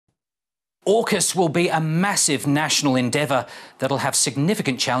AUKUS will be a massive national endeavour that'll have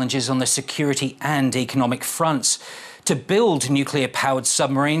significant challenges on the security and economic fronts. To build nuclear-powered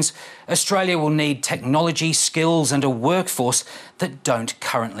submarines, Australia will need technology, skills and a workforce that don't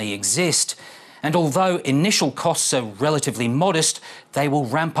currently exist. And although initial costs are relatively modest, they will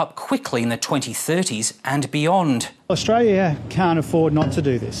ramp up quickly in the 2030s and beyond. Australia can't afford not to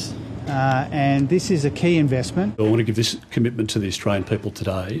do this, and this is a key investment. I want to give this commitment to the Australian people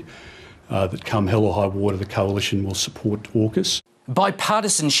today that come hell or high water, the Coalition will support AUKUS.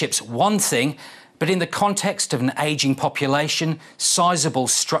 Bipartisanship's one thing, but in the context of an ageing population, sizable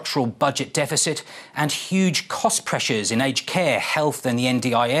structural budget deficit and huge cost pressures in aged care, health and the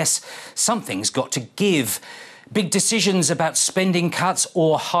NDIS, something's got to give. Big decisions about spending cuts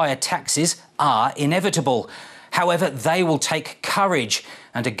or higher taxes are inevitable. However, they will take courage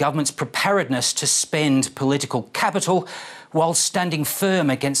and a government's preparedness to spend political capital while standing firm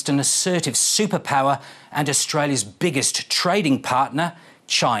against an assertive superpower and Australia's biggest trading partner,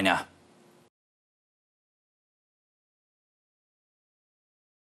 China.